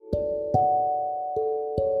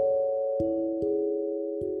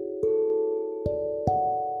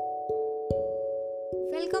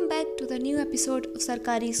the new episode of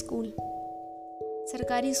Sarkari School.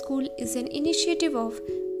 Sarkari School is an initiative of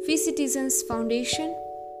We Citizens Foundation.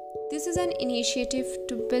 This is an initiative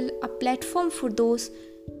to build a platform for those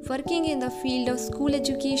working in the field of school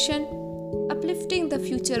education, uplifting the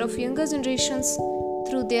future of younger generations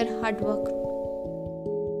through their hard work.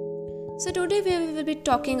 So today we will be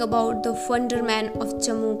talking about the wonder man of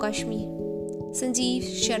Jammu Kashmir, Sanjeev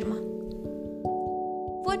Sharma.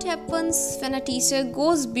 What happens when a teacher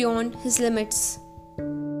goes beyond his limits?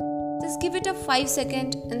 Just give it a 5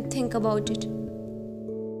 seconds and think about it.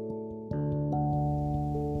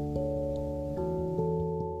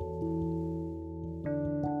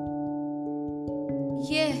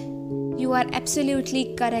 Yeah, you are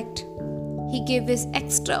absolutely correct. He gave his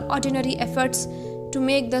extraordinary efforts to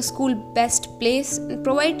make the school best place and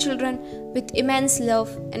provide children with immense love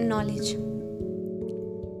and knowledge.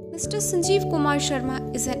 Mr. Sanjeev Kumar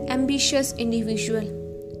Sharma is an ambitious individual,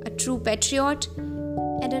 a true patriot,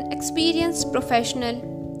 and an experienced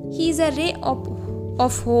professional. He is a ray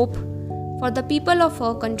of hope for the people of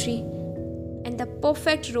our country and the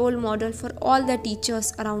perfect role model for all the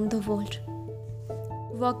teachers around the world.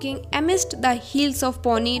 Working amidst the hills of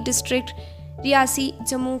Pauni district, Riyasi,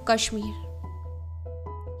 Jammu Kashmir.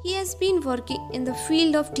 He has been working in the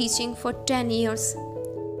field of teaching for 10 years.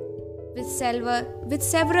 With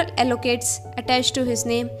several accolades attached to his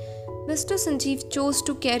name, Mr. Sanjeev chose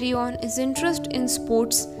to carry on his interest in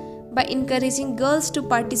sports by encouraging girls to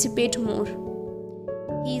participate more.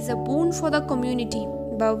 He is a boon for the community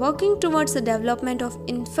by working towards the development of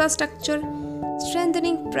infrastructure,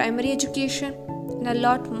 strengthening primary education, and a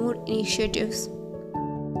lot more initiatives.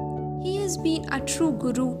 He has been a true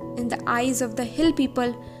guru in the eyes of the hill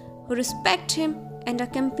people who respect him and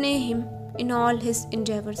accompany him in all his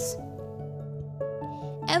endeavors.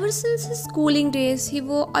 Ever since his schooling days, he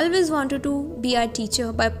always wanted to be a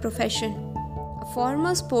teacher by profession. A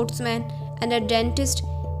former sportsman and a dentist,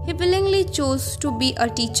 he willingly chose to be a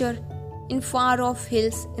teacher in far-off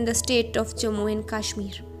hills in the state of Jammu and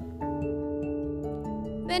Kashmir.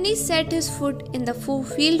 When he set his foot in the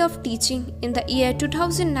field of teaching in the year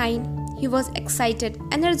 2009, he was excited,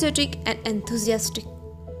 energetic, and enthusiastic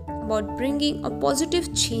about bringing a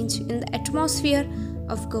positive change in the atmosphere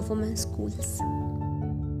of government schools.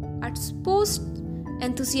 A sports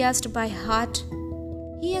enthusiast by heart,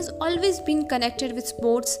 he has always been connected with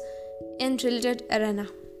sports in related arena.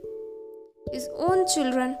 His own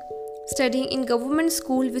children studying in government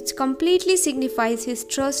school, which completely signifies his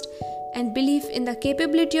trust and belief in the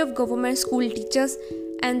capability of government school teachers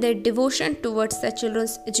and their devotion towards the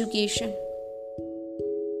children's education.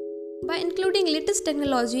 By including latest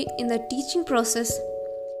technology in the teaching process,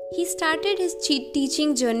 he started his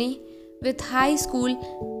teaching journey with High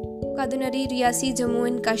School Kadunari, Riyasi, Jammu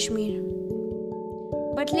and Kashmir,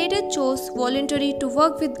 but later chose voluntarily to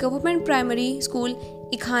work with government primary school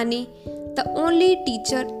Ikhani, the only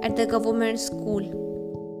teacher at the government school.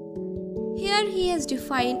 Here he has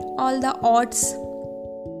defied all the odds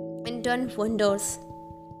and done wonders.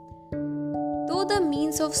 Though the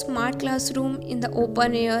means of smart classroom in the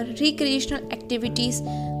open air, recreational activities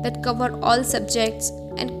that cover all subjects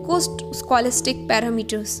and scholastic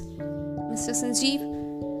parameters, Mr. Sanjeev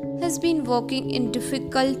has been working in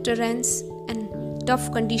difficult terrains and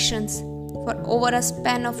tough conditions for over a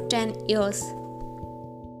span of 10 years.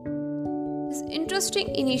 His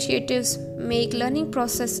interesting initiatives make learning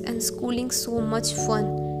process and schooling so much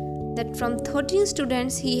fun that from 13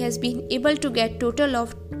 students he has been able to get total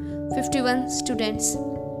of 51 students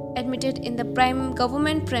admitted in the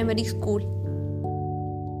government primary school.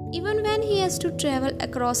 Even when he has to travel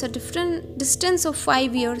across a different distance of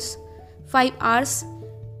 5 hours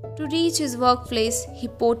to reach his workplace, he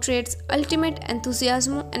portrays ultimate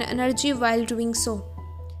enthusiasm and energy while doing so.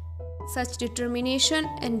 Such determination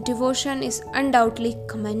and devotion is undoubtedly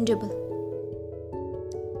commendable.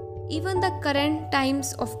 Even the current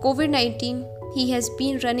times of COVID-19, he has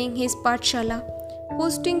been running his Pathshala,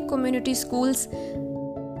 hosting community schools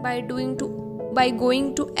by going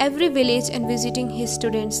to every village and visiting his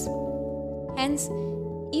students. Hence,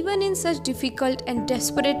 even in such difficult and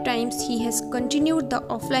desperate times, he has continued the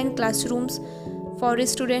offline classrooms for his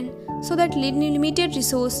students so that limited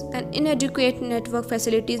resource and inadequate network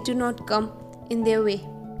facilities do not come in their way.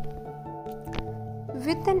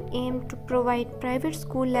 With an aim to provide private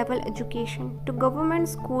school level education to government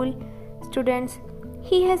school students,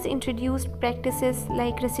 he has introduced practices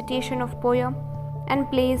like recitation of poem and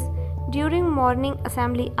plays during morning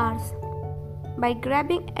assembly hours. By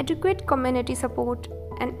grabbing adequate community support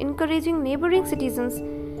and encouraging neighboring citizens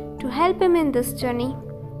to help him in this journey,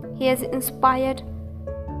 he has inspired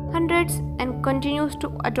hundreds and continues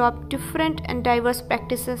to adopt different and diverse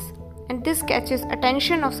practices, and this catches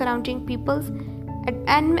attention of surrounding peoples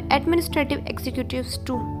and administrative executives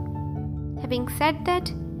too. Having said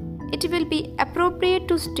that, it will be appropriate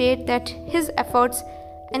to state that his efforts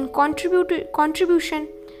and contribution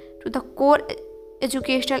to the core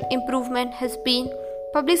educational improvement has been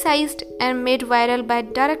publicized and made viral by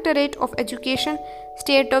Directorate of Education,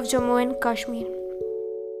 State of Jammu and Kashmir.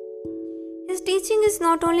 His teaching is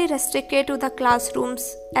not only restricted to the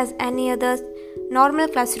classrooms as any other normal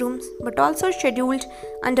classrooms, but also scheduled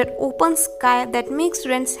under open sky that makes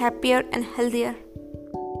students happier and healthier.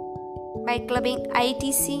 By clubbing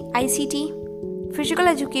ICT, physical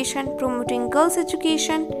education, promoting girls'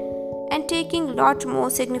 education, and taking lot more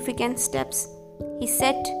significant steps, he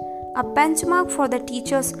set a benchmark for the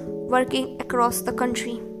teachers working across the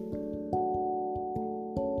country.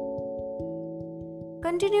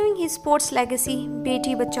 Continuing his sports legacy,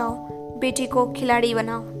 Beti Bachao, Beti Ko Khiladi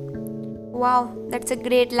Banao. Wow, that's a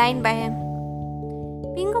great line by him.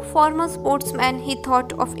 Being a former sportsman, he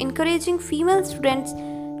thought of encouraging female students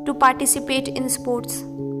to participate in sports.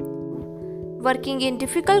 Working in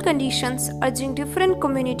difficult conditions, urging different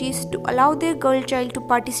communities to allow their girl child to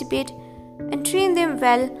participate and train them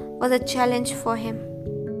well was a challenge for him.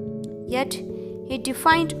 Yet, he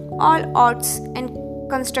defied all odds and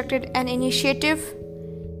constructed an initiative,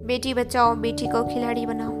 Beti Bachao, Beti Ko Khiladi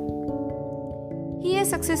Banao. He has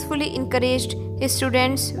successfully encouraged his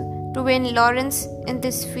students to win laurels in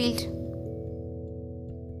this field.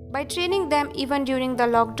 By training them even during the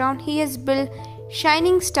lockdown, he has built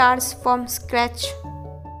shining stars from scratch.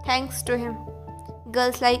 Thanks to him,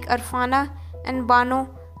 girls like Arfana and Bano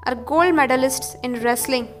are gold medalists in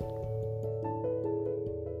wrestling.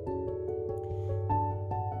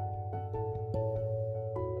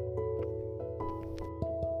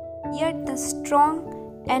 Yet the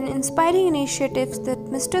strong and inspiring initiatives that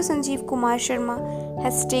Mr. Sanjeev Kumar Sharma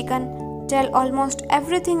has taken tell almost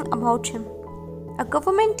everything about him. A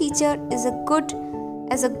government teacher is as good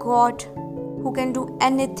as a god who can do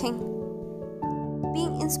anything.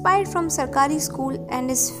 Being inspired from Sarkari school and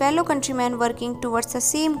his fellow countrymen working towards the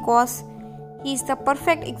same cause, he is the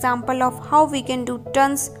perfect example of how we can do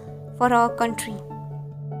tons for our country.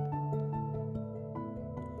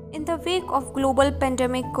 In the wake of global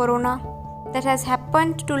pandemic corona that has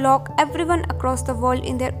happened to lock everyone across the world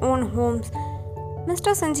in their own homes,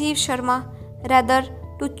 Mr. Sanjeev Sharma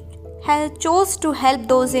chose to help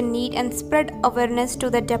those in need and spread awareness to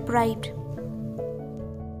the deprived.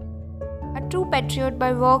 A true patriot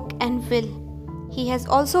by work and will, he has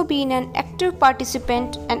also been an active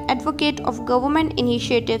participant and advocate of government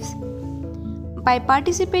initiatives. By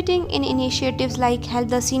participating in initiatives like Help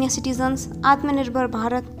the Senior Citizens, Atmanirbhar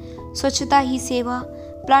Bharat, Swachhata Hi Seva,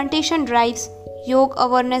 plantation drives, Yoga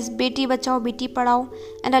awareness, Beti Bachao, Beti Padhao,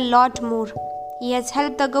 and a lot more, he has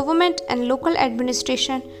helped the government and local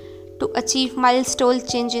administration to achieve milestone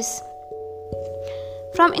changes.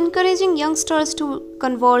 From encouraging youngsters to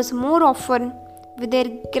converse more often with their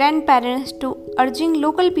grandparents to urging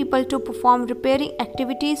local people to perform repairing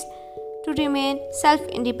activities to remain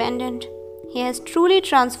self-independent, he has truly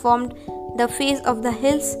transformed the face of the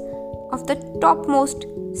hills of the topmost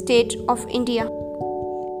state of India.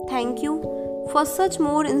 Thank you. For such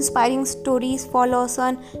more inspiring stories, follow us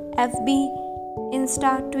on FB,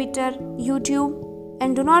 Insta, Twitter, YouTube,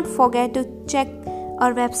 and do not forget to check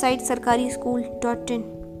our website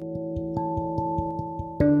sarkarischool.in.